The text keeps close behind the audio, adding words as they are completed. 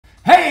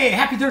Hey,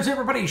 happy Thursday,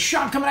 everybody.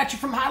 Sean coming at you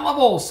from High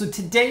Level. So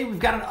today we've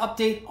got an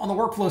update on the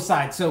workflow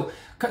side. So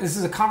this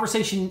is a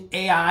conversation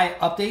AI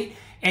update.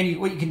 And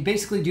what you can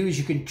basically do is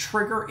you can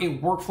trigger a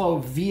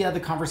workflow via the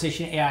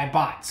conversation AI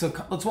bot. So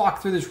let's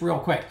walk through this real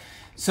quick.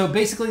 So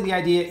basically the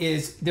idea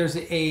is there's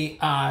a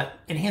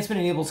enhancement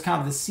enables kind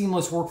of the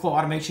seamless workflow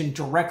automation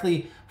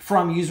directly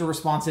from user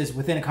responses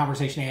within a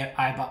conversation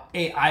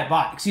AI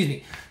bot. Excuse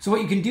me. So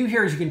what you can do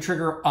here is you can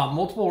trigger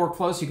multiple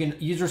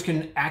workflows. Users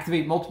can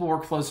activate multiple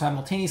workflows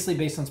simultaneously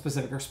based on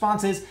specific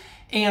responses,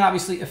 and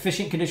obviously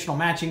efficient conditional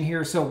matching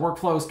here. So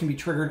workflows can be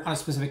triggered on a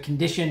specific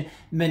condition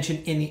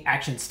mentioned in the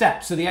action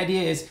step. So the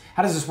idea is,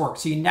 how does this work?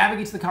 So you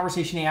navigate to the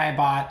conversation AI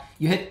bot,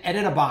 you hit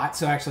edit a bot.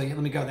 So actually, let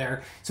me go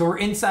there. So we're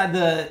inside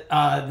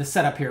the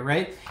setup here,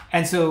 right?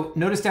 And so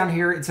notice down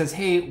here, it says,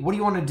 hey, what do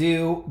you want to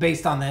do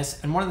based on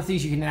this? And one of the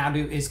things you can now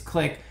do is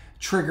click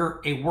trigger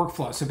a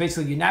workflow. So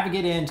basically you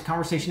navigate into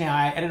conversation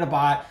AI, edit a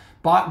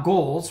bot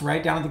goals,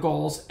 right down to the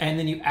goals, and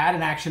then you add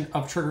an action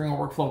of triggering a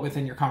workflow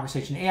within your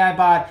conversation AI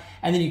bot,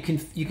 and then you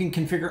can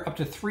configure up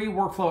to 3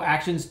 workflow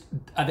actions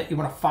that you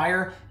want to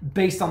fire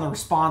based on the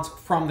response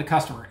from the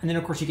customer. And then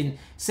of course you can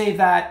save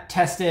that,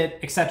 test it,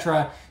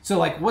 etc. So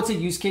like, what's a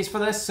use case for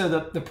this? So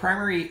the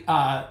primary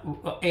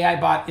AI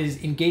bot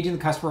is engaging the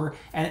customer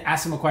and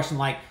ask them a question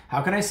like,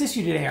 how can I assist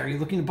you today? Are you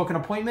looking to book an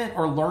appointment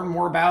or learn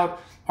more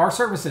about our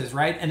services,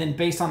 right? And then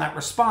based on that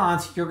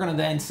response, you're going to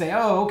then say,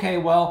 oh, okay,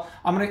 well,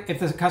 if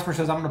the customer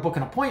says, I'm going to book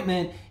an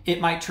appointment,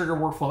 it might trigger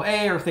workflow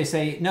A, or if they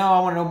say, no, I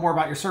want to know more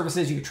about your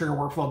services, you can trigger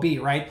workflow B,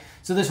 right?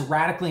 So this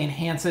radically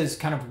enhances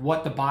kind of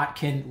what the bot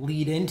can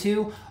lead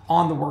into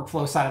on the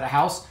workflow side of the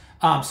house.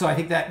 So I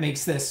think that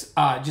makes this,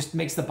 just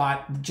makes the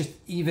bot just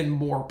even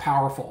more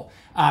powerful.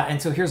 And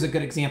so here's a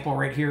good example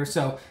right here.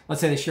 So let's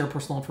say they share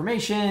personal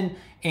information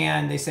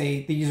and they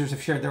say the users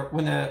have shared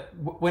when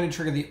it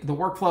trigger the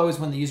workflow is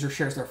when the user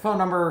shares their phone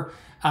number.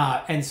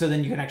 And so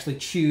then you can actually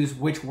choose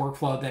which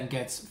workflow then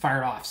gets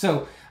fired off.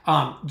 So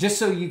just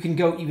so you can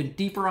go even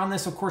deeper on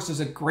this, of course, there's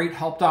a great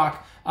help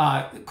doc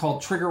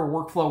called Trigger a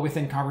Workflow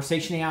within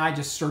Conversation AI.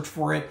 Just search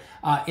for it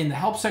in the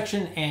help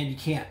section and you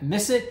can't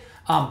miss it.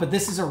 But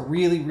this is a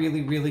really,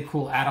 really, really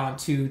cool add-on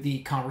to the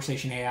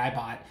Conversation AI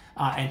bot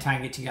and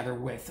tying it together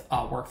with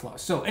workflows.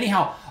 So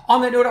anyhow,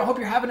 on that note, I hope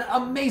you're having an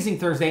amazing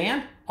Thursday,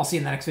 and I'll see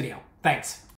you in the next video. Thanks.